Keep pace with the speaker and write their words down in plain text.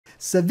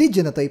Sa video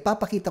na to,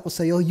 ipapakita ko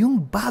sa iyo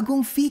yung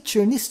bagong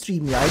feature ni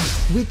Streamyard,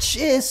 which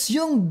is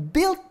yung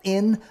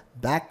built-in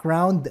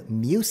background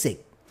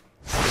music.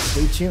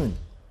 Stay tuned.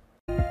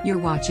 You're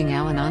watching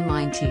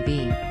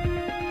AllenOnlineTV.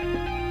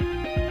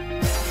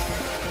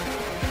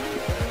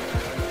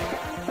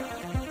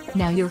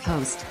 Now your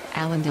host,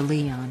 Allen De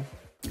Leon.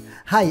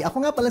 Hi,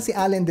 ako nga pala si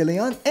Allen De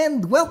Leon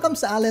and welcome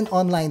sa Allen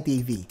Online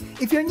TV.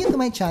 If you're new to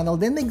my channel,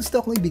 then may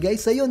gusto akong ibigay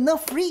sa iyo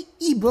na free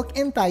ebook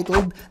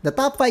entitled The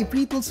Top 5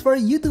 Free Tools for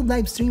YouTube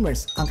Live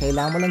Streamers. Ang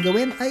kailangan mo lang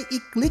gawin ay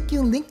i-click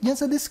yung link dyan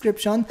sa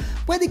description.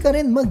 Pwede ka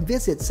rin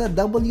mag-visit sa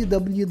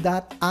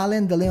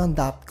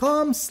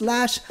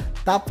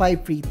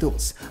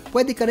www.allendeleon.com/top5freetools.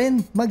 Pwede ka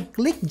rin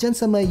mag-click dyan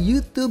sa my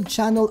YouTube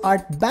channel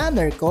art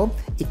banner ko.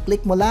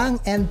 I-click mo lang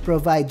and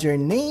provide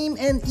your name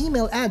and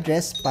email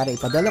address para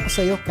ipadala ko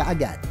sa iyo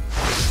kaagad.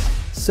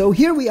 So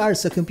here we are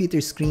sa computer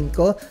screen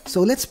ko.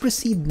 So let's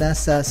proceed na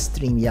sa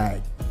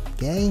Streamyard.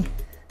 Okay?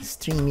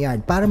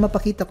 Streamyard. Para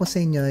mapakita ko sa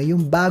inyo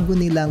yung bago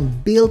nilang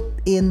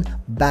built-in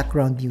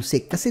background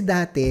music. Kasi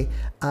dati,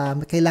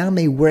 kailangan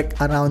may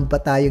workaround pa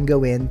tayong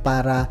gawin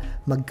para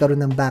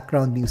magkaroon ng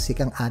background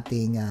music ang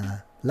ating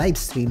live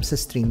stream sa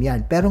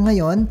Streamyard. Pero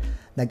ngayon,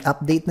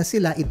 nag-update na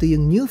sila. Ito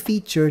yung new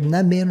feature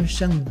na meron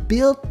siyang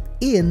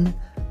built-in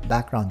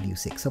background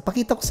music. So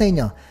pakita ko sa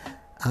inyo.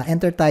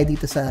 Enter tayo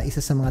dito sa isa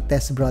sa mga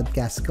test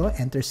broadcast ko.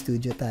 Enter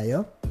studio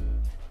tayo.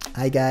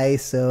 Hi guys,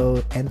 so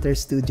enter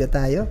studio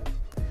tayo.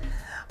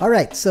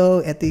 Alright,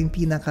 so ito yung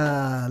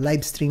pinaka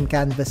live stream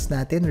canvas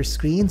natin or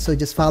screen. So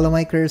just follow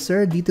my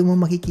cursor. Dito mo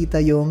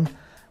makikita yung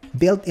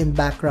built-in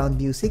background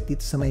music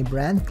dito sa my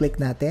brand. Click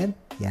natin.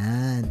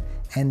 Yan.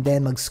 And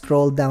then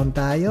mag-scroll down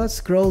tayo.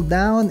 Scroll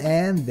down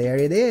and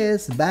there it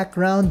is.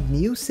 Background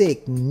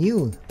music.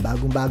 New.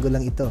 Bagong-bago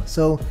lang ito.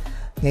 So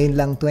ngayon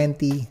lang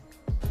 2022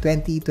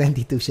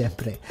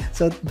 syempre.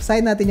 So,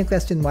 basahin natin yung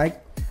question mark.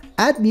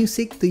 Add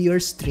music to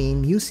your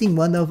stream using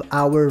one of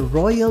our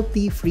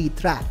royalty-free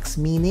tracks,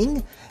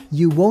 meaning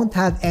you won't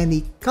have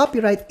any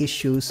copyright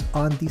issues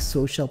on the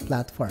social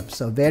platform.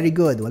 So, very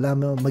good. Wala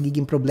mo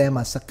magiging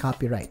problema sa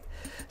copyright.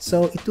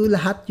 So, ito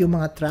lahat yung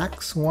mga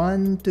tracks.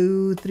 1,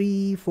 2,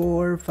 3,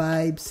 4,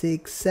 5,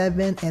 6,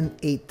 7, and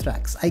 8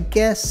 tracks. I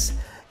guess,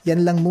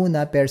 yan lang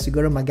muna, pero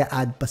siguro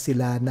mag-a-add pa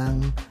sila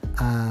ng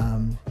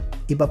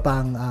iba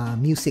pang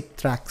music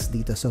tracks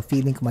dito. So,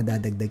 feeling ko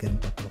madadagdagan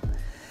pa to.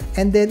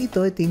 And then,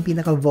 ito yung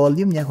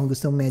pinaka-volume niya. Kung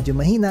gusto mong medyo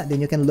mahina, then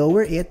you can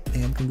lower it.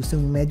 And kung gusto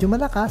mong medyo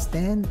malakas,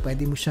 then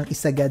pwede mo siyang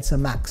isagad sa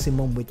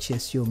maximum, which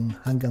is yung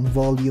hanggang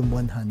volume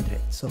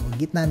 100. So,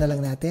 gitna na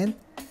lang natin.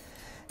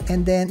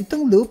 And then,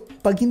 itong loop,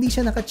 pag hindi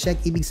siya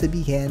naka-check, ibig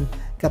sabihin,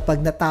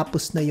 kapag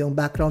natapos na yung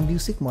background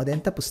music mo,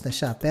 then tapos na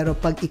siya. Pero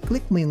pag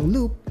i-click mo yung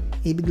loop,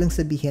 ibig lang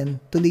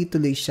sabihin,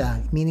 tuloy-tuloy siya.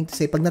 Meaning to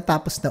say, pag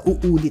natapos na,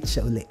 uulit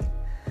siya uli.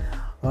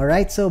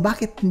 Alright, so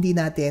bakit hindi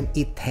natin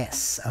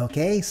i-test?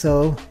 Okay,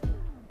 so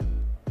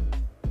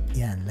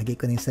yan, lagay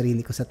ko na yung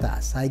sarili ko sa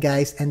taas. Hi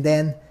guys, and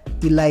then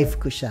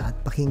i-live ko siya at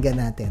pakinggan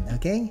natin.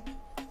 Okay?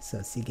 So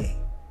sige,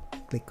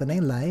 click ko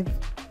na yung live.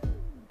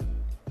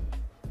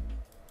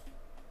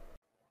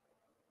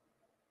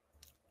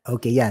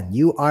 Okay, yan,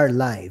 you are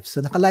live.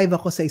 So naka-live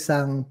ako sa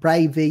isang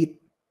private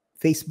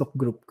Facebook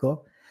group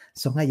ko.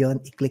 So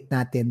ngayon, i-click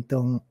natin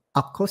tong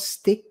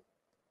acoustic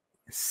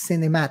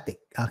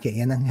cinematic. Okay,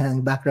 yan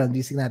ang background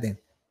music natin.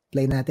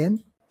 Play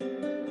natin.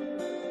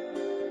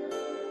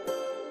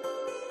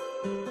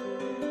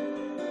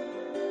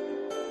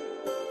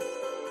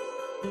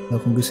 So,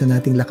 kung gusto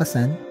nating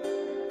lakasan,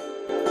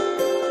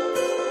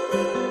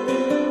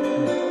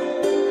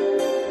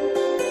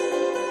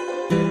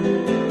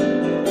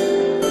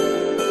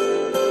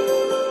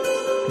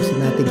 gusto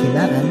nating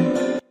hinaan,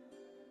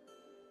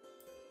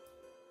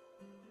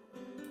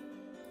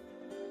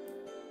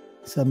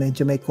 so,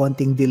 medyo may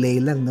konting delay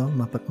lang, no?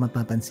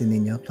 Mapapansin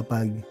ninyo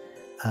kapag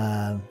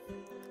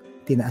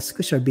tinaas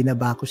ko siya,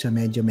 binaba ko siya,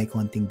 medyo may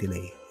konting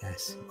delay.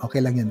 Yes. Okay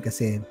lang yun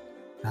kasi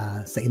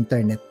sa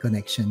internet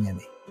connection yan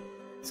eh.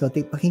 So,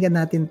 pakinggan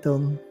natin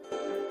itong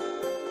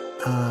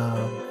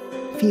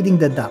Feeding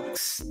the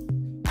Ducks.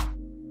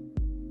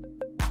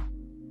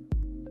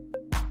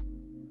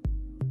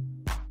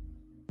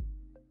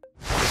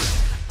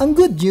 Ang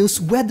good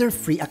news, whether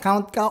free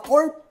account ka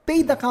or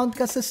paid account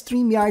ka sa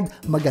Streamyard,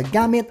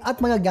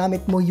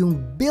 magagamit mo yung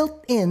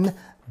built-in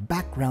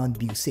background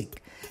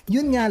music.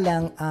 Yun nga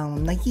lang, ang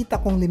nakita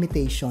kong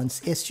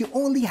limitations is you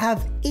only have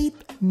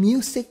 8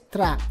 music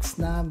tracks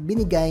na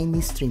binigay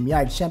ni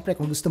Streamyard. Siyempre,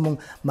 kung gusto mong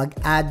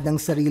mag-add ng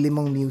sarili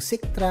mong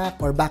music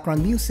track or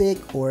background music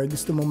or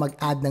gusto mong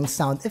mag-add ng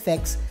sound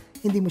effects,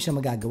 hindi mo siya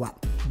magagawa.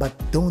 But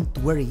don't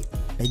worry,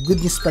 may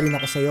good news pa rin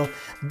ako sa iyo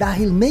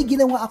dahil may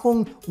ginawa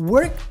akong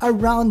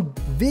workaround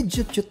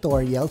video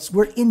tutorials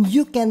wherein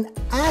you can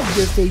add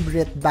your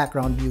favorite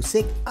background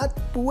music at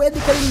pwede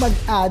ka rin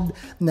mag-add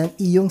ng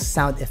iyong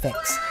sound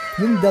effects.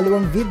 Yung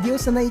dalawang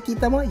videos na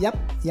nakikita mo,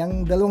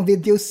 yung dalawang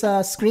videos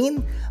sa screen,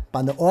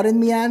 panoorin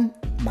mo yan,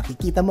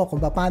 makikita mo kung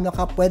paano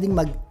ka pwedeng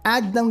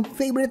mag-add ng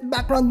favorite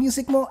background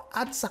music mo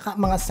at saka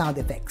mga sound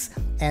effects.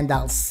 And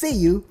I'll see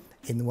you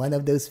in one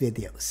of those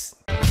videos.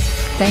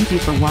 Thank you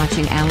for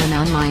watching Allen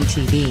Online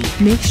TV.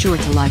 Make sure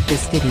to like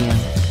this video,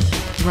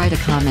 write a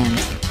comment,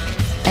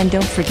 and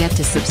don't forget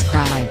to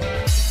subscribe.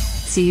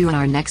 See you in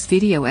our next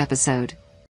video episode.